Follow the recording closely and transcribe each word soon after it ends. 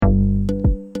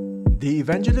The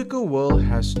evangelical world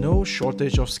has no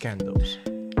shortage of scandals.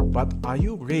 But are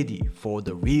you ready for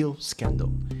the real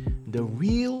scandal? The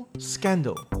real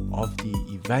scandal of the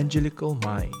evangelical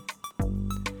mind.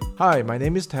 Hi, my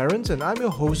name is Terence and I'm your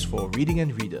host for Reading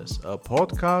and Readers, a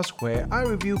podcast where I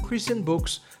review Christian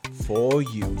books for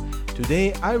you.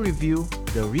 Today I review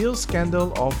The Real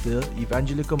Scandal of the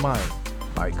Evangelical Mind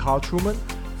by Carl Trueman,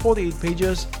 48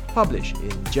 pages, published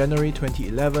in January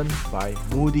 2011 by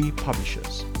Moody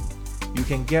Publishers. You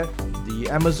can get the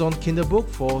Amazon Kindle book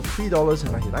for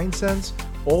 $3.99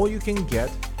 or you can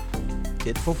get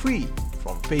it for free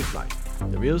from Faith Life.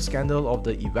 The Real Scandal of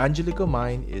the Evangelical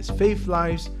Mind is Faith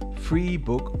Life's free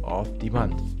book of the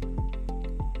month.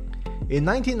 In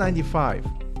 1995,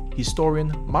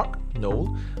 historian Mark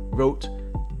Noll wrote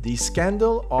The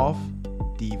Scandal of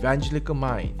the Evangelical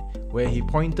Mind, where he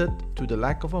pointed to the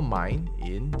lack of a mind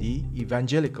in the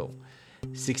evangelical.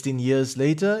 16 years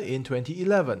later, in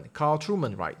 2011, Carl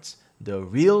Trueman writes The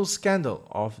Real Scandal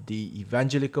of the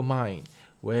Evangelical Mind,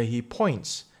 where he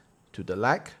points to the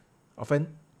lack of an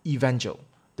evangel,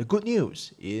 the good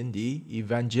news in the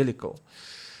evangelical.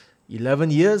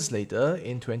 11 years later,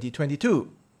 in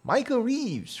 2022, Michael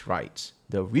Reeves writes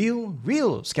The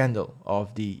Real Scandal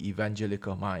of the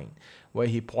Evangelical Mind, where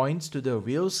he points to the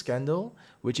real scandal,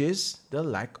 which is the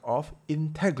lack of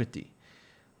integrity.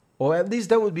 Or at least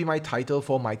that would be my title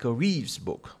for Michael Reeves'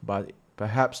 book, but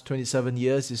perhaps 27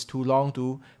 years is too long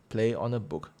to play on a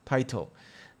book title.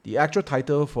 The actual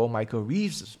title for Michael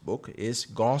Reeves' book is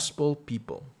Gospel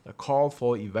People, a call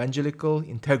for evangelical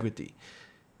integrity,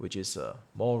 which is a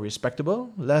more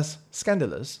respectable, less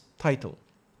scandalous title.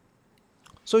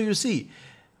 So you see,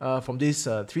 from these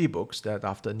three books, that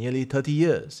after nearly 30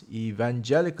 years,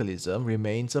 evangelicalism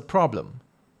remains a problem.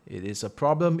 It is a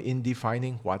problem in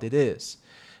defining what it is,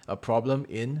 a problem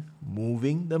in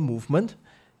moving the movement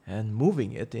and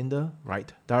moving it in the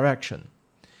right direction.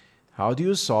 How do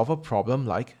you solve a problem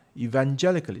like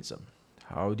evangelicalism?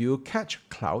 How do you catch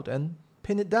a cloud and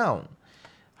pin it down?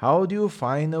 How do you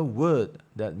find a word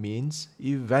that means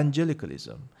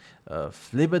evangelicalism? A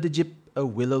flibbertigibbet, a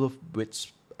will-o'-the-wisp,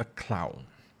 a clown.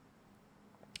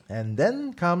 And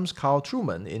then comes Carl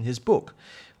Trueman in his book,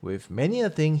 with many a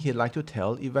thing he'd like to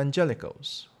tell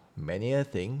evangelicals, many a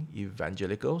thing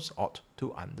evangelicals ought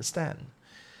to understand.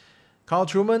 Carl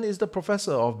Trueman is the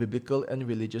professor of biblical and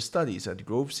religious studies at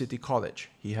Grove City College.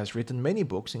 He has written many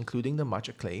books, including the much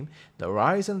acclaimed The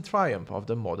Rise and Triumph of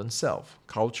the Modern Self,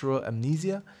 Cultural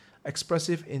Amnesia,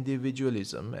 Expressive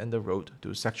Individualism, and The Road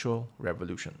to Sexual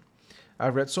Revolution.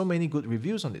 I've read so many good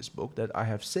reviews on this book that I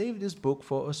have saved this book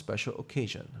for a special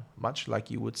occasion, much like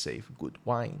you would save good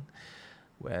wine.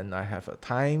 When I have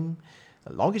a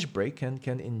longish break, and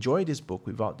can enjoy this book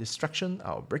without distraction,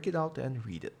 I'll break it out and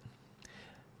read it.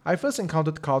 I first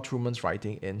encountered Carl Trueman's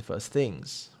writing in First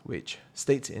Things, which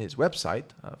states in its website,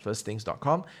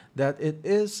 firstthings.com, that it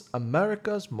is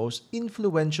America's most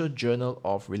influential journal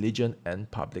of religion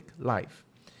and public life.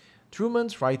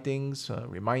 Trueman's writings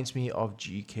reminds me of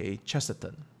G.K.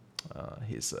 Chesterton.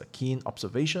 His keen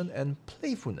observation and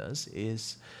playfulness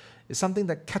is something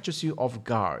that catches you off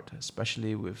guard,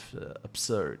 especially with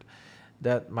absurd.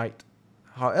 That might,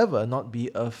 however, not be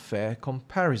a fair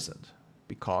comparison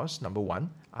because, number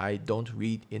one, I don't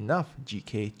read enough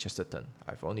G.K. Chesterton.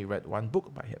 I've only read one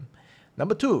book by him.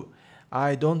 Number two,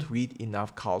 I don't read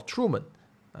enough Carl Trueman.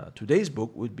 Today's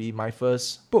book would be my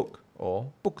first book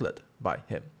or booklet by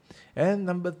him. And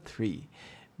number three,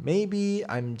 maybe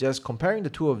I'm just comparing the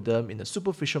two of them in a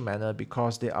superficial manner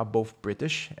because they are both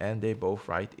British and they both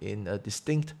write in a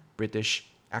distinct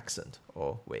British accent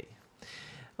or way.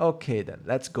 Okay then,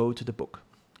 let's go to the book.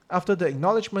 After the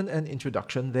acknowledgement and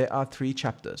introduction, there are three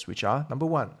chapters, which are number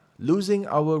one, Losing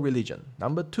Our Religion.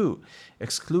 Number two,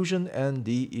 Exclusion and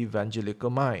the Evangelical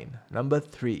Mind. Number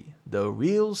three, The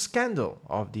Real Scandal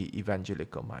of the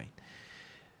Evangelical Mind.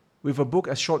 With a book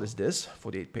as short as this,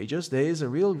 48 pages, there is a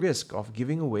real risk of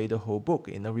giving away the whole book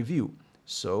in a review.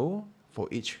 So, for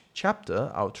each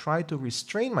chapter, I'll try to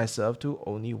restrain myself to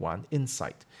only one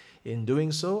insight. In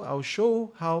doing so, I'll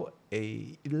show how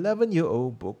a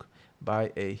 11-year-old book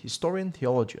by a historian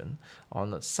theologian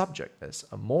on a subject as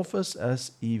amorphous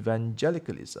as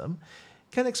evangelicalism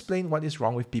can explain what is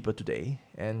wrong with people today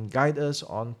and guide us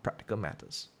on practical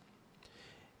matters.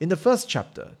 In the first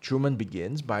chapter, Trueman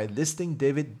begins by listing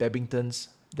David Bebbington's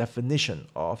definition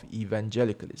of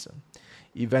evangelicalism.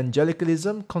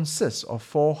 Evangelicalism consists of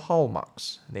four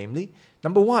hallmarks, namely,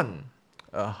 number one,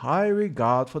 a high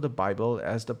regard for the Bible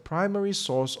as the primary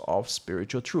source of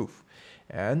spiritual truth,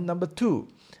 and number two,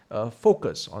 a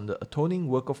focus on the atoning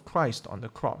work of Christ on the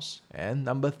cross. And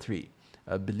number 3,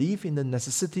 a belief in the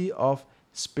necessity of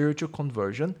spiritual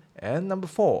conversion, and number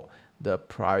 4, the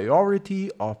priority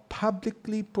of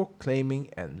publicly proclaiming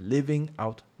and living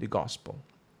out the gospel.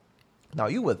 Now,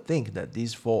 you would think that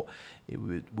these 4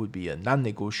 would be a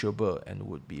non-negotiable and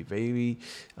would be very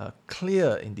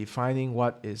clear in defining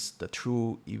what is the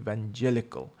true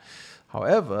evangelical.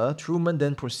 However, Trueman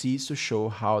then proceeds to show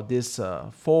how this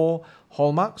 4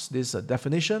 hallmarks, this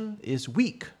definition, is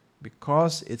weak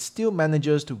because it still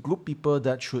manages to group people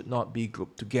that should not be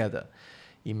grouped together.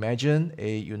 Imagine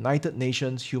a United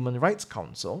Nations Human Rights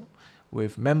Council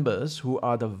with members who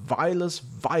are the vilest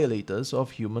violators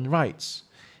of human rights.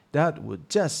 That would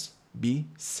just be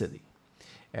silly.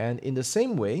 And in the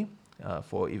same way,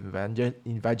 for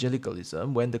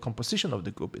evangelicalism, when the composition of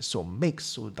the group is so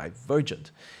mixed, so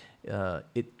divergent,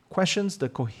 it questions the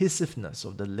cohesiveness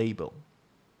of the label.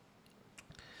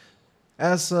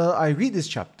 As I read this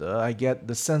chapter, I get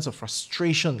the sense of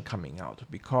frustration coming out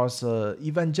because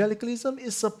evangelicalism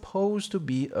is supposed to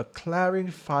be a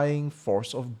clarifying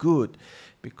force of good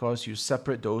because you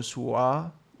separate those who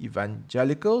are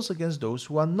evangelicals against those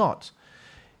who are not.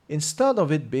 Instead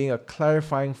of it being a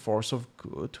clarifying force of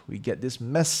good, we get this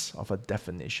mess of a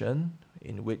definition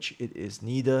in which it is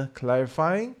neither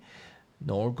clarifying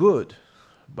nor good,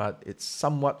 but it's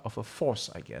somewhat of a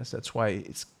force, I guess. That's why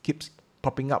it keeps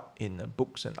popping up in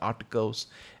books and articles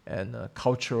and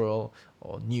cultural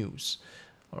or news.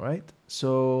 All right.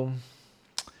 So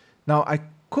now I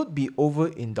could be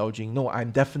overindulging. No, I'm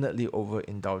definitely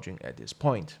overindulging at this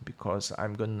point because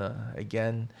I'm gonna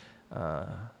again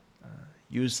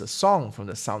use a song from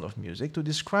The Sound of Music to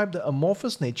describe the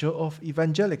amorphous nature of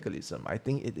evangelicalism. I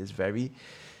think it is very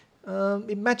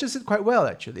it matches it quite well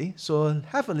actually. So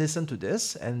have a listen to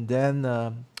this and then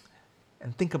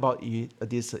and think about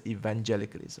this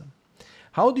evangelicalism.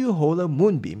 How do you hold a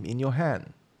moonbeam in your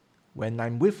hand? When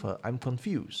I'm with her, I'm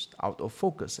confused, out of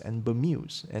focus and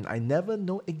bemused, and I never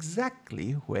know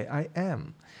exactly where I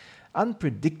am.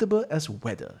 Unpredictable as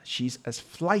weather, she's as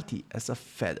flighty as a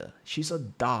feather. She's a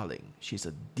darling, she's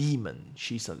a demon,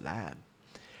 she's a lamb.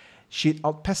 She'd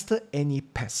outpester any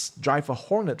pest, drive a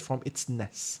hornet from its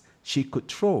nest. She could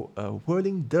throw a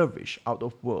whirling dervish out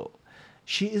of world.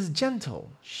 She is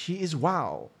gentle, she is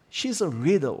wild, she's a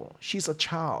riddle, she's a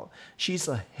child, she's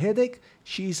a headache,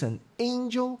 she's an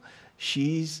angel,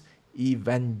 she's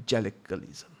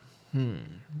evangelicalism.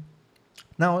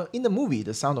 Now, in the movie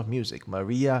The Sound of Music,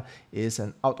 Maria is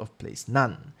an out-of-place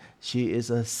nun. She is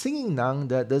a singing nun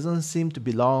that doesn't seem to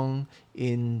belong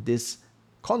in this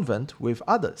convent with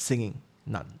other singing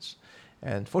nuns.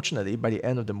 And fortunately, by the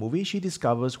end of the movie, she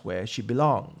discovers where she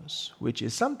belongs, which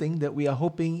is something that we are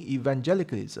hoping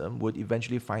evangelicalism would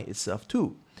eventually find itself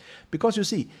too. Because you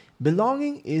see,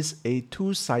 belonging is a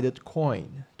two-sided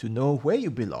coin. To know where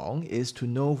you belong is to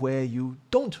know where you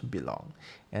don't belong.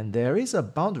 And there is a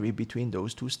boundary between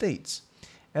those two states.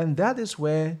 And that is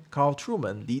where Carl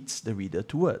Trueman leads the reader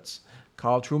towards.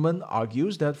 Carl Trueman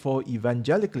argues that for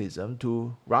evangelicalism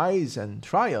to rise and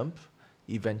triumph,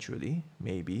 eventually,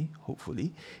 maybe,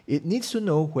 hopefully, it needs to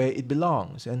know where it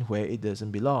belongs and where it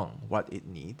doesn't belong. What it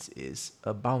needs is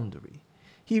a boundary.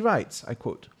 He writes, I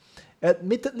quote,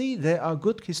 "Admittedly, there are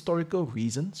good historical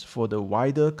reasons for the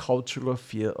wider cultural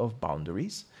fear of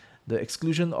boundaries. The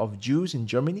exclusion of Jews in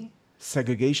Germany,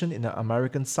 segregation in the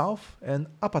American South, and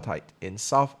apartheid in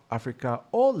South Africa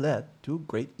all led to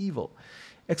great evil.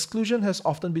 Exclusion has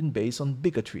often been based on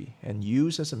bigotry and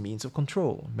used as a means of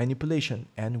control, manipulation,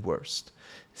 and worst.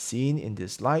 Seen in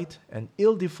this light, an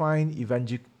ill-defined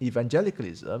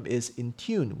evangelicalism is in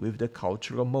tune with the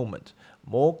cultural moment,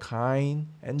 more kind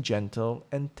and gentle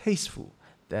and tasteful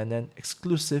than an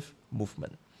exclusive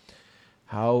movement.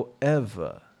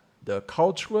 However, the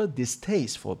cultural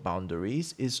distaste for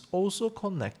boundaries is also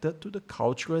connected to the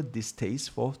cultural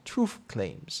distaste for truth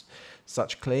claims.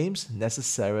 Such claims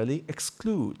necessarily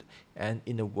exclude, and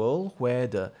in a world where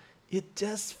the "it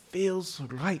just feels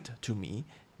right to me"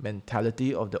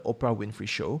 mentality of the Oprah Winfrey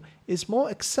Show is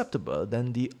more acceptable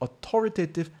than the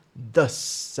authoritative "thus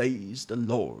says the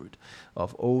Lord"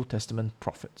 of Old Testament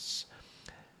prophets.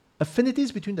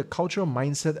 Affinities between the cultural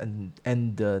mindset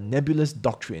and the nebulous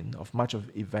doctrine of much of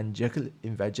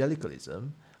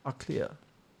evangelicalism are clear.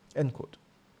 End quote.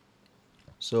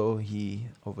 So he,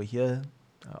 over here,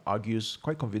 argues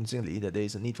quite convincingly that there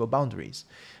is a need for boundaries.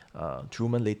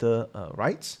 Trueman later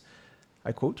writes,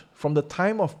 I quote, "From the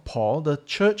time of Paul, the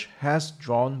church has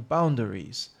drawn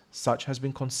boundaries. Such has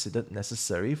been considered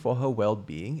necessary for her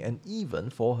well-being and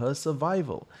even for her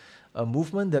survival. a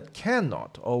movement that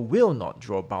cannot or will not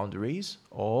draw boundaries,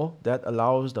 or that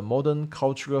allows the modern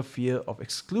cultural fear of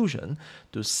exclusion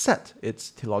to set its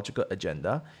theological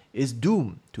agenda, is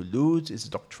doomed to lose its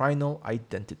doctrinal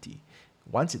identity.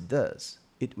 Once it does,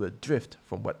 it will drift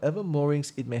from whatever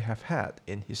moorings it may have had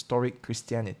in historic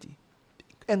Christianity.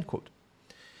 End quote.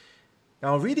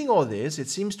 Now, reading all this, it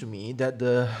seems to me that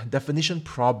the definition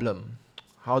problem,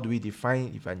 how do we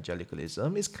define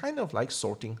evangelicalism, is kind of like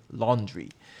sorting laundry.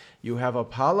 You have a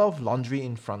pile of laundry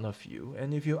in front of you,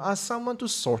 and if you ask someone to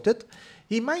sort it,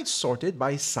 he might sort it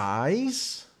by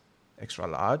size, extra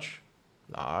large,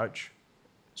 large,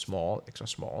 small, extra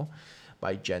small,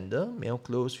 by gender, male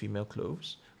clothes, female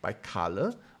clothes, by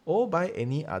color, or by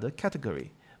any other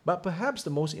category. But perhaps the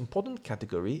most important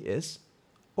category is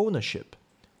ownership.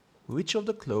 Which of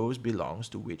the clothes belongs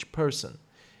to which person?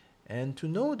 And to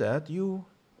know that, you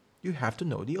have to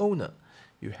know the owner.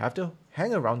 You have to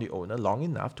hang around the owner long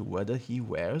enough to whether he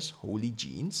wears holy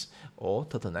jeans or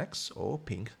turtlenecks or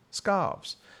pink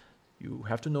scarves. You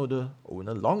have to know the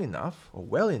owner long enough or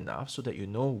well enough so that you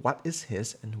know what is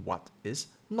his and what is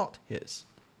not his.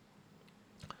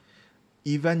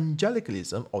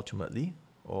 Evangelicalism ultimately,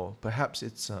 or perhaps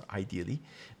it's ideally,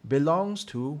 belongs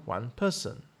to one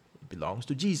person. It belongs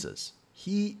to Jesus.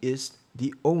 He is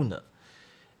the owner.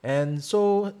 And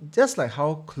so, just like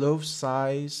how clothes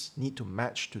size need to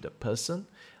match to the person,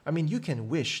 I mean, you can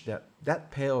wish that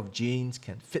that pair of jeans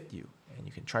can fit you, and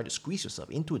you can try to squeeze yourself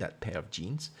into that pair of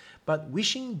jeans, but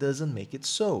wishing doesn't make it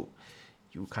so.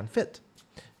 You can't fit.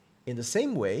 In the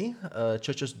same way, a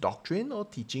church's doctrine or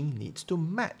teaching needs to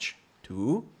match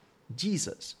to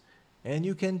Jesus. And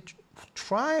you can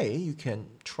try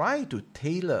to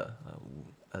tailor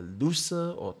a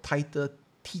looser or tighter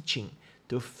teaching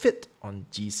to fit on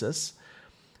Jesus,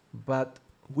 but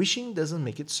wishing doesn't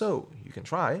make it so. You can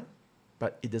try,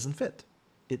 but it doesn't fit.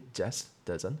 It just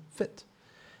doesn't fit.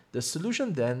 The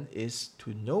solution then is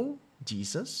to know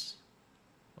Jesus,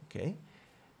 okay,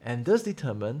 and thus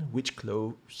determine which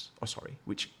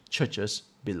churches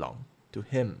belong to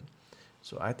him.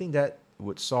 So I think that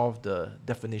would solve the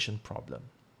definition problem.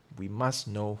 We must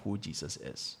know who Jesus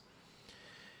is.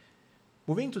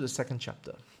 Moving to the second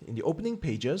chapter. In the opening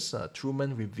pages,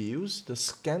 Truman reveals the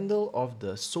scandal of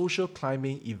the social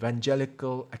climbing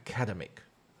evangelical academic,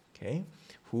 okay,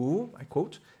 who, I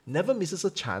quote, never misses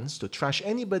a chance to trash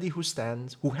anybody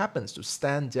who happens to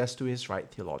stand just to his right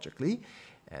theologically.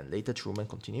 And later Truman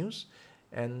continues,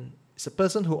 and it's a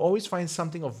person who always finds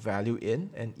something of value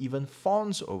in and even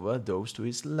fawns over those to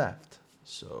his left.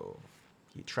 So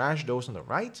he trashed those on the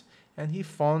right, and he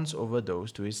fawns over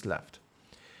those to his left.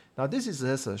 Now, this is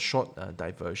just a short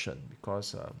diversion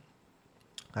because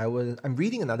I'm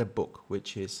reading another book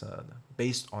which is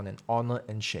based on an honor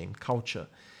and shame culture.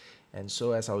 And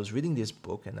so as I was reading this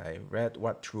book and I read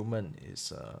what Truman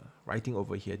is writing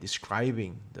over here,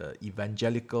 describing the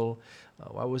evangelical,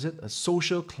 a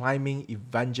social climbing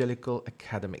evangelical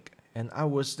academic. And I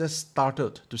was just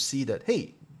startled to see that,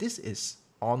 hey, this is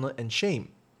honor and shame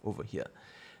over here.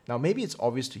 Now, maybe it's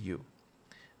obvious to you,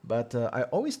 but I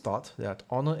always thought that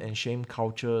honor and shame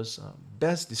cultures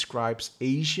best describes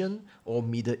Asian or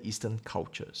Middle Eastern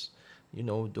cultures. You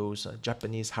know, those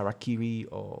Japanese harakiri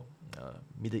or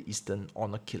Middle Eastern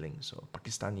honor killings or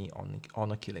Pakistani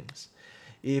honor killings.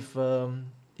 If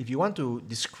you want to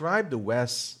describe the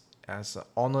West as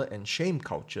honor and shame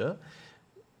culture,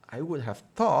 I would have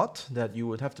thought that you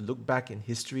would have to look back in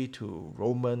history to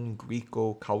Roman,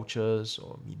 Greco cultures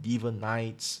or medieval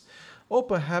knights, or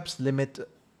perhaps limited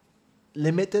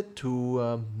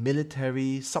to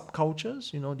military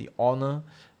subcultures, the honor,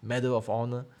 Medal of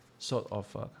Honor sort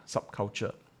of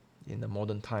subculture in the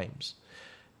modern times.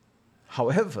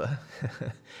 However,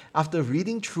 after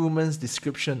reading Truman's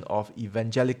description of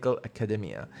evangelical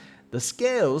academia, the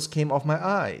scales came off my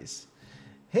eyes.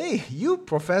 Hey, you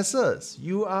professors,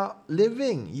 you are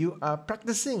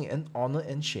practicing an honor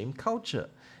and shame culture.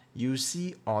 You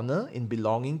see honor in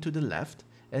belonging to the left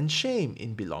and shame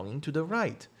in belonging to the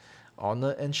right.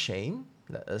 Honor and shame,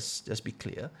 let us just be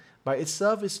clear, by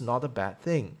itself is not a bad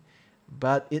thing,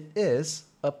 but it is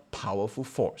a powerful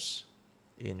force.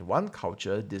 In one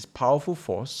culture, this powerful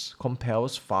force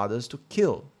compels fathers to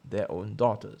kill their own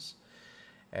daughters.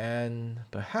 And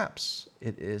perhaps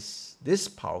it is this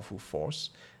powerful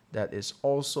force that is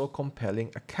also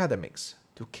compelling academics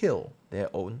to kill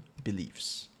their own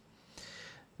beliefs.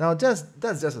 Now, that's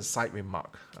just a side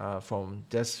remark from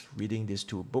just reading these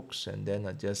two books, and then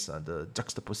the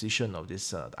juxtaposition of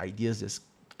these ideas just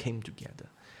came together.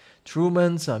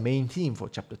 Truman's main theme for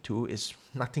chapter 2 is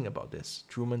nothing about this.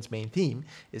 Truman's main theme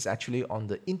is actually on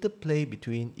the interplay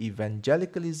between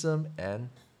evangelicalism and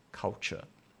culture.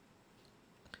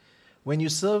 When you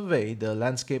survey the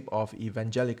landscape of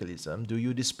evangelicalism, do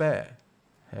you despair?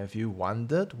 Have you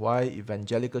wondered why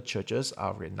evangelical churches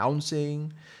are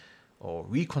renouncing or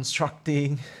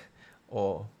reconstructing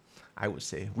or, I would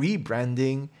say,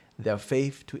 rebranding their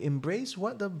faith to embrace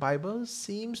what the Bible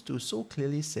seems to so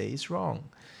clearly say is wrong?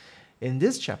 In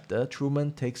this chapter,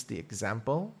 Truman takes the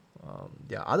example,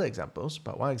 there are other examples,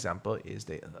 but one example is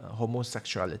the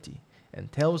homosexuality,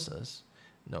 and tells us,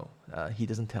 no, he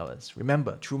doesn't tell us.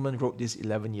 Remember, Truman wrote this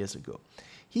 11 years ago.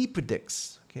 He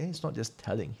predicts, okay, it's not just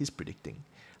telling, he's predicting,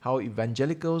 how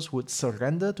evangelicals would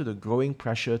surrender to the growing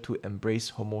pressure to embrace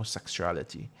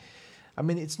homosexuality. I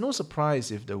mean, it's no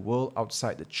surprise if the world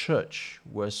outside the church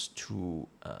was to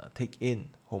take in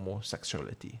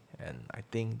homosexuality, and I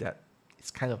think that it's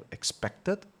kind of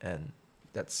expected, and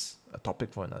that's a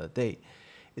topic for another day.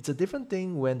 It's a different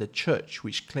thing when the church,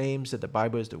 which claims that the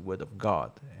Bible is the Word of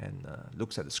God and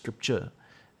looks at the Scripture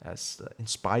as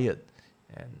inspired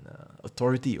and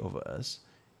authority over us,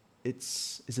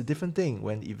 it's a different thing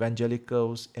when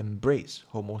evangelicals embrace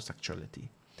homosexuality.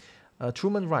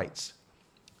 Truman writes,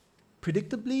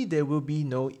 predictably there will be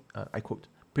no, I quote,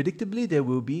 predictably there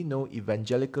will be no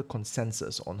evangelical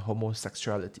consensus on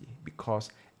homosexuality because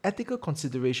ethical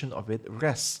consideration of it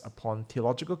rests upon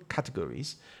theological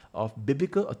categories of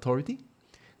biblical authority,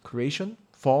 creation,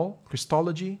 fall,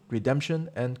 Christology,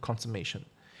 redemption, and consummation.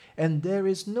 And there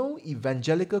is no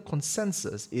evangelical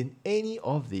consensus in any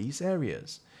of these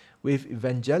areas. With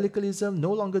evangelicalism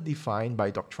no longer defined by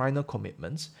doctrinal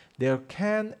commitments, there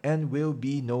can and will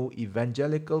be no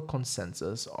evangelical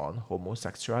consensus on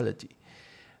homosexuality.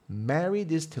 Marry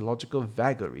this theological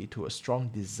vagary to a strong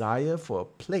desire for a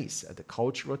place at the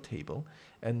cultural table,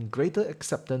 and greater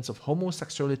acceptance of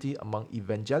homosexuality among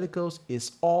evangelicals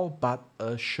is all but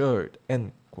assured.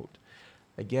 End quote.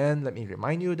 Again, let me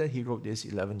remind you that he wrote this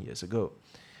 11 years ago.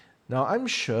 Now, I'm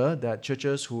sure that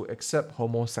churches who accept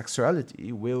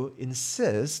homosexuality will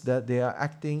insist that they are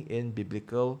acting in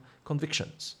biblical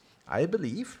convictions. I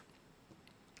believe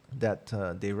that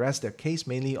they rest their case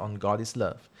mainly on God is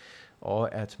love.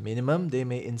 Or at minimum, they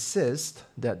may insist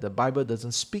that the Bible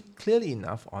doesn't speak clearly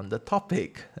enough on the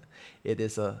topic. It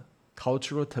is a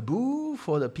cultural taboo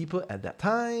for the people at that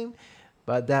time,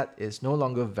 but that is no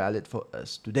longer valid for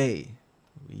us today.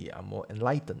 We are more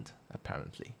enlightened,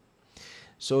 apparently.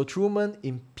 So Truman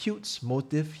imputes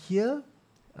motive here.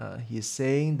 He's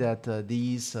saying that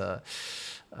these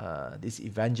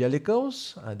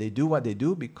evangelicals, they do what they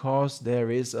do because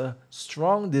there is a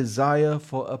strong desire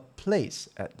for a place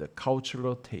at the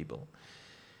cultural table.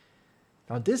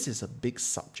 Now, this is a big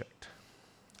subject,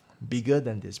 bigger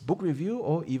than this book review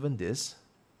or even this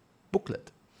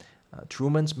booklet.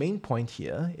 Truman's main point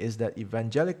here is that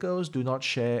evangelicals do not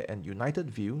share an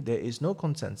united view. There is no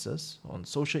consensus on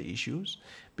social issues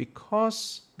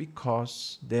because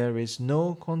there is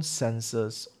no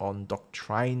consensus on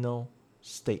doctrinal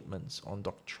statements, on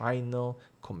doctrinal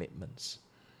commitments.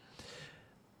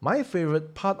 My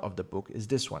favorite part of the book is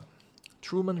this one.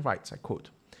 Truman writes, I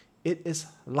quote, "It is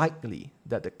likely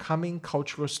that the coming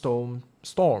cultural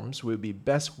storms will be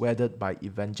best weathered by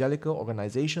evangelical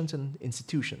organizations and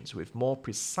institutions with more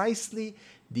precisely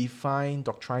defined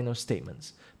doctrinal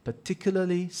statements,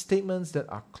 particularly statements that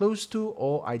are close to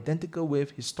or identical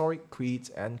with historic creeds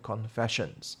and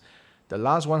confessions. The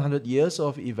last 100 years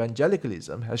of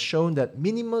evangelicalism has shown that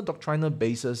minimal doctrinal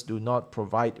bases do not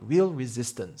provide real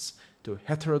resistance to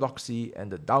heterodoxy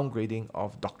and the downgrading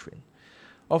of doctrine.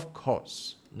 Of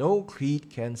course, no creed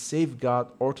can safeguard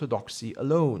orthodoxy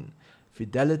alone.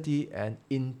 Fidelity and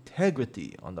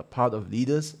integrity on the part of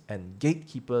leaders and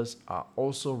gatekeepers are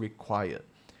also required.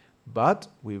 But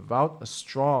without a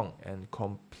strong and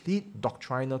complete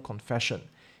doctrinal confession,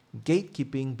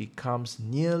 gatekeeping becomes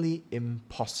nearly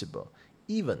impossible,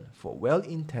 even for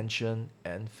well-intentioned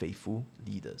and faithful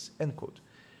leaders." End quote.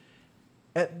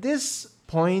 At this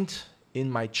point in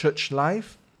my church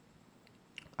life,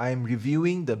 I'm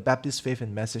reviewing the Baptist Faith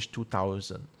and Message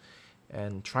 2000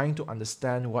 and trying to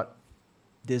understand what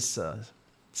this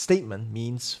statement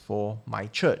means for my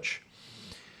church.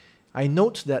 I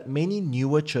note that many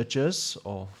newer churches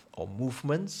or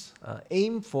movements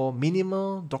aim for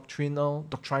minimal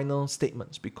doctrinal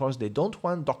statements because they don't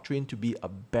want doctrine to be a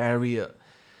barrier.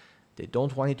 They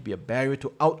don't want it to be a barrier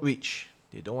to outreach.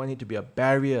 They don't want it to be a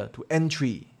barrier to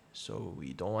entry. So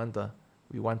we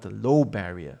want a low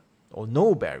barrier or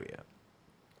no barrier.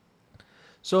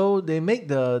 So they make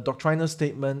the doctrinal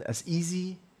statement as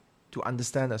easy to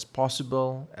understand as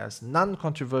possible, as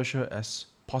non-controversial as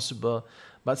possible,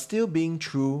 but still being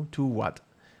true to what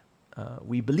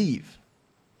we believe.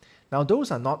 Now, those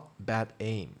are not bad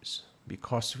aims,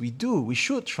 because we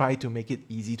should try to make it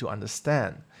easy to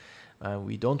understand.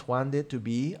 We don't want it to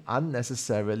be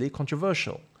unnecessarily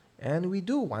controversial, and we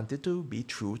do want it to be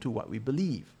true to what we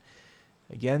believe.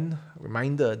 Again,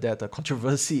 reminder that a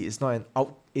controversy is not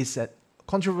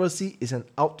controversy is an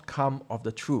outcome of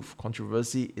the truth.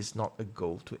 Controversy is not a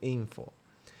goal to aim for.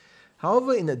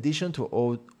 However, in addition to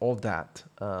all that,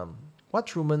 what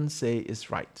Trueman say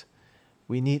is right.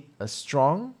 We need a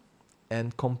strong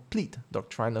and complete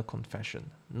doctrinal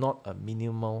confession, not a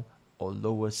minimal or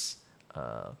lowest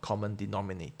common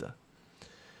denominator.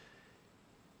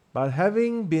 But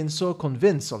having been so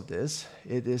convinced of this,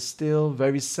 it is still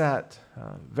very sad,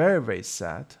 very, very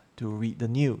sad to read the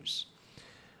news.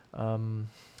 I'm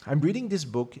reading this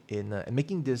book and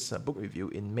making this book review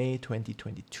in May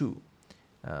 2022.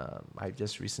 I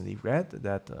just recently read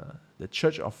that the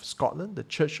Church of Scotland, the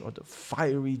Church of the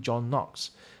Fiery John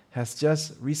Knox, has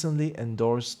just recently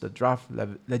endorsed the draft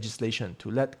legislation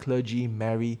to let clergy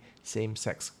marry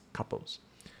same-sex couples.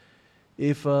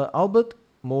 If Albert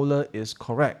Mohler is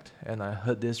correct, and I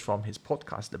heard this from his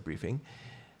podcast, The Briefing,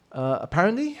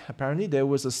 apparently there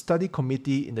was a study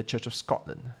committee in the Church of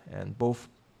Scotland, and both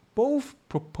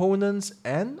proponents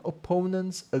and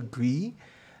opponents agree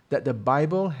that the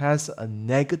Bible has a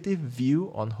negative view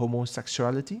on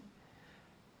homosexuality.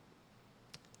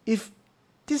 If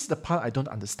this is the part I don't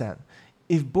understand,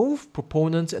 if both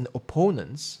proponents and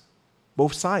opponents,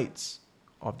 both sides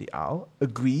of the aisle,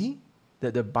 agree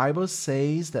that the Bible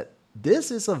says that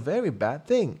this is a very bad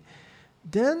thing,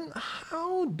 then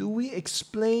how do we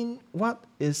explain what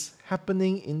is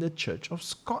happening in the Church of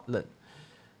Scotland?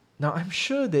 Now, I'm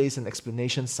sure there is an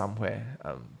explanation somewhere,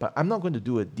 but I'm not going to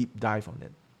do a deep dive on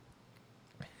it.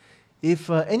 If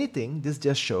anything, this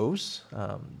just shows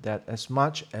that as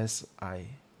much as I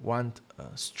want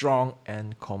a strong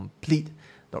and complete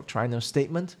doctrinal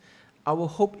statement, our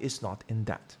hope is not in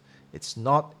that. It's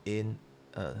not in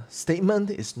a statement,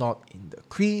 it's not in the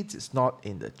creeds, it's not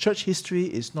in the church history,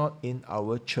 it's not in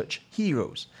our church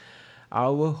heroes.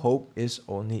 Our hope is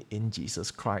only in Jesus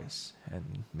Christ,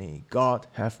 and may God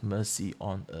have mercy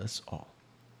on us all.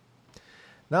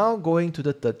 Now going to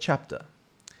the third chapter.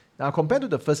 Now compared to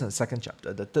the first and second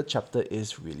chapter, the third chapter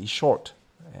is really short,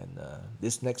 and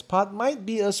this next part might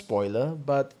be a spoiler,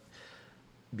 but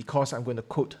because I'm going to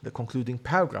quote the concluding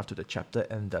paragraph to the chapter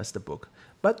and thus the book.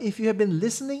 But if you have been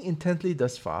listening intently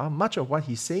thus far, much of what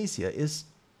he says here is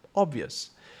obvious.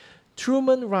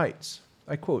 Trueman writes,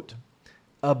 I quote,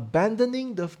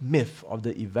 "Abandoning the myth of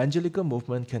the evangelical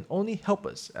movement can only help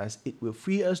us, as it will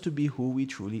free us to be who we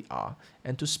truly are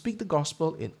and to speak the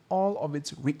gospel in all of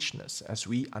its richness as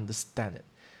we understand it.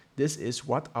 This is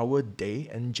what our day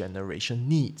and generation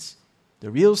needs. The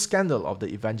real scandal of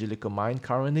the evangelical mind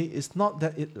currently is not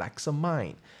that it lacks a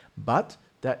mind, but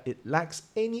that it lacks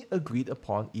any agreed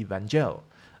upon evangel.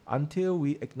 Until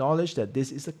we acknowledge that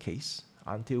this is the case,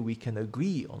 until we can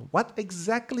agree on what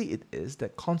exactly it is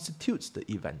that constitutes the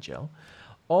evangel,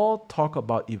 all talk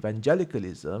about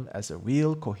evangelicalism as a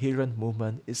real coherent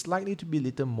movement is likely to be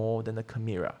little more than a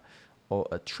chimera, or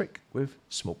a trick with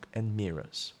smoke and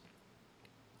mirrors."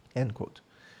 End quote.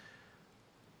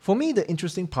 For me, the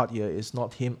interesting part here is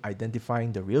not him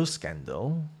identifying the real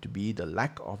scandal to be the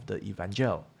lack of the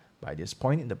evangel. By this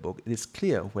point in the book, it is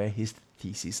clear where his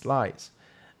thesis lies.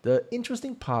 The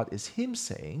interesting part is him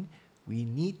saying we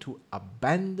need to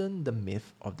abandon the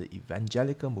myth of the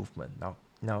evangelical movement.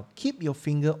 Now keep your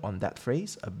finger on that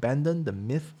phrase, abandon the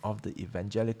myth of the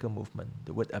evangelical movement,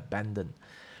 the word abandon.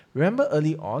 Remember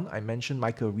early on I mentioned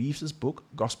Michael Reeves' book,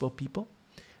 Gospel People?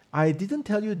 I didn't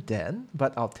tell you then,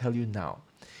 but I'll tell you now.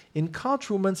 In Carl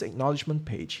Trueman's acknowledgement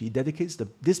page, he dedicates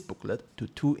this booklet to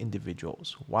two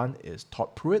individuals. One is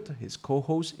Todd Pruitt, his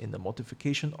co-host in the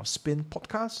Mortification of Spin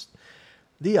podcast.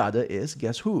 The other is,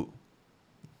 guess who?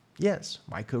 Yes,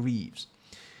 Michael Reeves.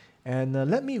 And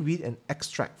let me read an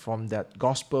extract from that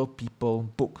Gospel People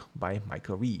book by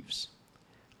Michael Reeves.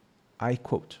 I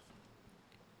quote,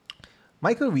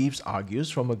 "Michael Reeves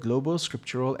argues from a global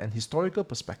scriptural and historical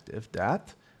perspective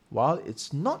that, while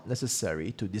it's not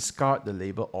necessary to discard the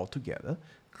label altogether,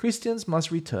 Christians must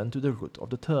return to the root of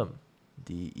the term,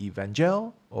 the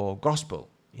evangel or gospel,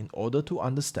 in order to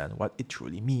understand what it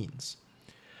truly means."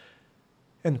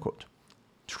 End quote.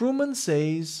 Trueman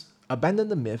says, abandon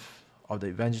the myth of the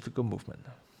evangelical movement.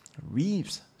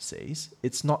 Reeves says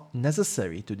it's not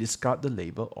necessary to discard the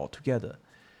label altogether.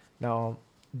 Now,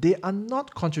 they are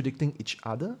not contradicting each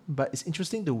other, but it's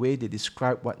interesting the way they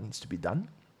describe what needs to be done.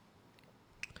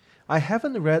 I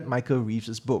haven't read Michael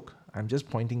Reeves' book. I'm just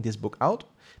pointing this book out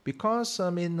because,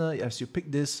 as you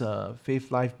pick this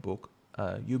Faith Life book,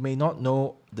 you may not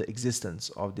know the existence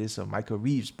of this Michael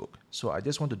Reeves book. So I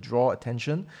just want to draw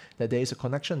attention that there is a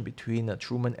connection between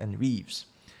Truman and Reeves.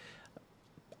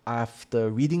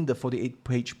 After reading the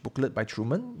 48-page booklet by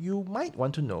Truman, you might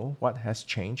want to know what has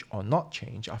changed or not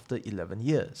changed after 11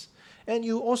 years. And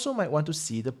you also might want to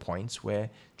see the points where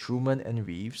Truman and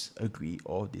Reeves agree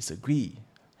or disagree.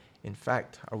 In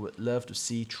fact, I would love to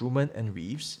see Truman and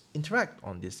Reeves interact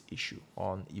on this issue,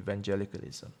 on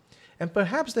evangelicalism. And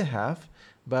perhaps they have,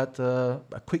 but a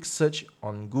quick search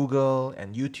on Google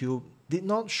and YouTube did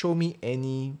not show me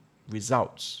any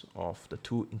results of the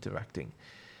two interacting.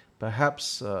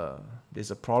 Perhaps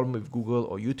there's a problem with Google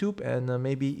or YouTube, and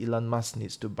maybe Elon Musk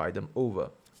needs to buy them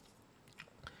over.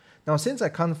 Now, since I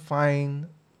can't find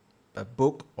a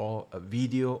book or a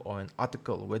video or an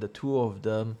article where the two of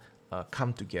them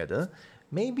come together,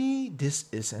 maybe this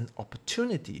is an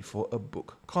opportunity for a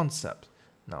book concept.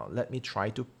 Now, let me try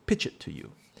to pitch it to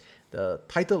you. The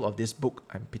title of this book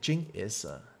I'm pitching is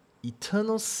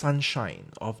Eternal Sunshine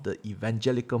of the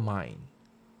Evangelical Mind.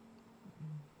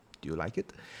 Do you like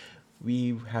it?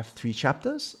 We have 3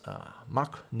 chapters.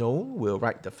 Mark Noll will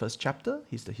write the first chapter.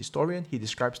 He's the historian. He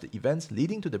describes the events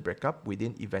leading to the breakup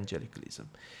within evangelicalism.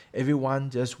 Everyone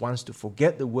just wants to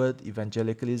forget the word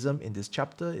evangelicalism in this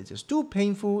chapter. It's just too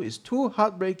painful. It's too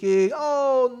heartbreaking.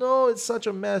 Oh no, it's such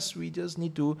a mess. We just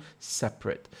need to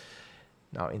separate.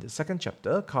 Now, in the second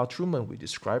chapter, Carl Trueman will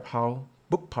describe how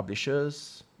book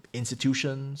publishers,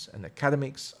 institutions and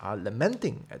academics are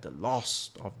lamenting at the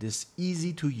loss of this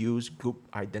easy-to-use group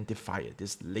identifier,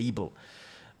 this label.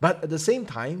 But at the same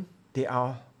time, they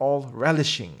are all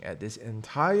relishing at this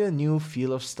entire new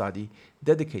field of study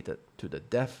dedicated to the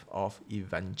death of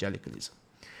evangelicalism.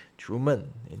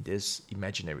 Truman, in this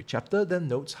imaginary chapter, then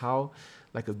notes how,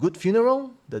 like a good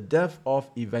funeral, the death of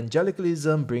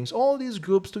evangelicalism brings all these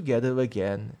groups together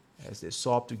again as they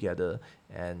sob together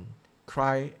and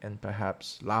cry and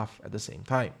perhaps laugh at the same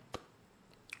time.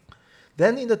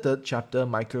 Then in the third chapter,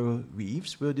 Michael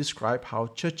Reeves will describe how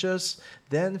churches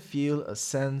then feel a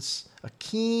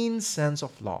keen sense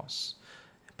of loss.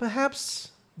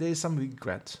 Perhaps there is some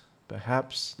regret.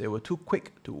 Perhaps they were too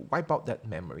quick to wipe out that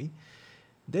memory.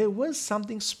 There was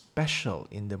something special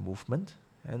in the movement,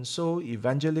 and so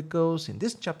evangelicals in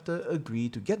this chapter agree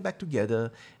to get back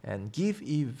together and give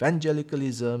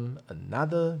evangelicalism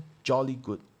another jolly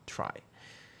good try.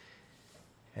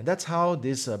 And that's how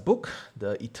this book,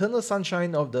 The Eternal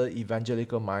Sunshine of the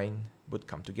Evangelical Mind, would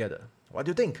come together. What do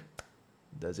you think?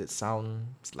 Does it sound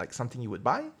like something you would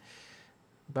buy?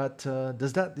 But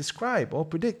does that describe or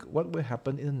predict what will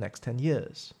happen in the next 10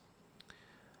 years?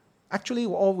 Actually,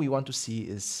 all we want to see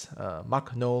is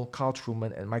Mark Noll, Carl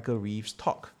Trueman, and Michael Reeves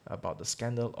talk about the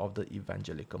scandal of the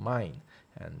evangelical mind.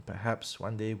 And perhaps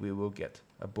one day we will get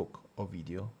a book or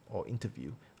video or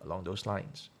interview along those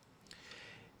lines.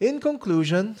 In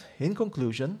conclusion,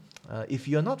 if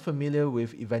you're not familiar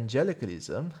with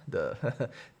evangelicalism, the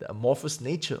amorphous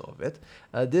nature of it,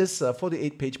 this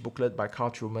 48-page booklet by Carl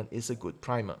Trueman is a good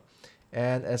primer.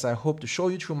 And as I hope to show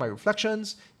you through my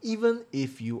reflections, even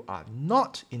if you are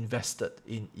not invested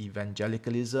in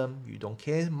evangelicalism, you don't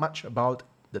care much about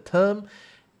the term,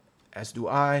 as do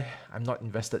I'm not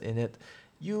invested in it,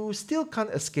 you still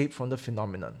can't escape from the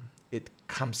phenomenon. It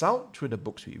comes out through the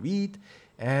books we read,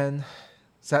 and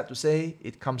sad to say,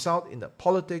 it comes out in the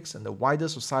politics and the wider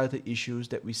societal issues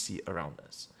that we see around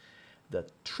us. The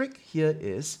trick here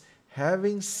is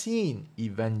having seen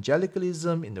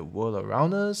evangelicalism in the world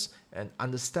around us and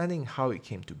understanding how it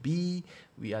came to be,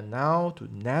 we are now to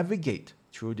navigate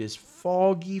through this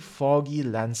foggy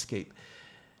landscape.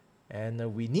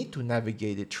 And we need to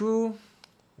navigate it through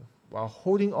while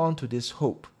holding on to this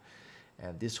hope.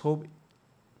 And this hope,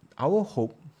 our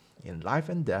hope in life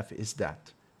and death, is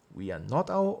that we are not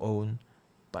our own,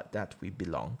 but that we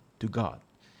belong to God.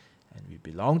 And we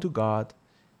belong to God,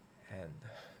 and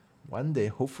one day,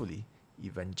 hopefully,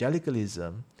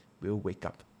 evangelicalism will wake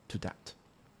up to that.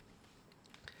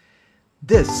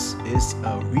 This is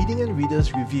a Reading and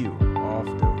Readers review of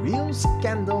The Real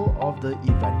Scandal of the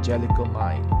Evangelical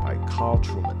Mind by Carl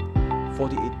Trueman.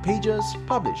 48 pages,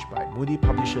 published by Moody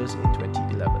Publishers in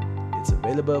 2011. It's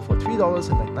available for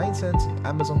 $3.99 in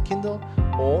Amazon Kindle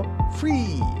or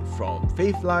free from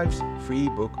Faith Life's free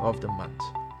book of the month.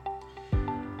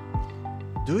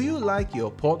 Do you like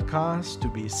your podcast to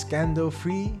be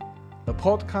scandal-free? A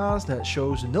podcast that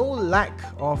shows no lack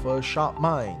of a sharp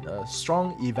mind, a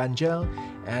strong evangel,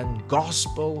 and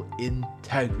gospel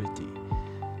integrity.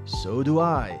 So do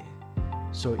I.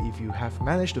 So if you have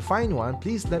managed to find one,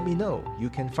 please let me know. You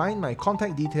can find my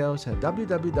contact details at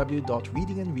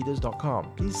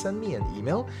www.readingandreaders.com. Please send me an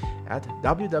email at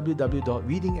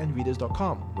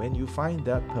www.readingandreaders.com when you find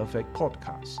that perfect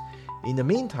podcast. In the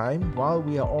meantime, while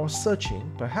we are all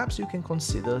searching, perhaps you can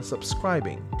consider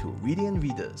subscribing to Reading and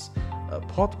Readers, a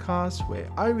podcast where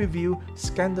I review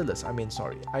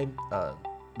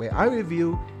where I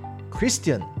review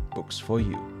Christian books for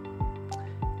you.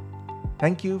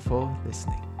 Thank you for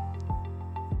listening.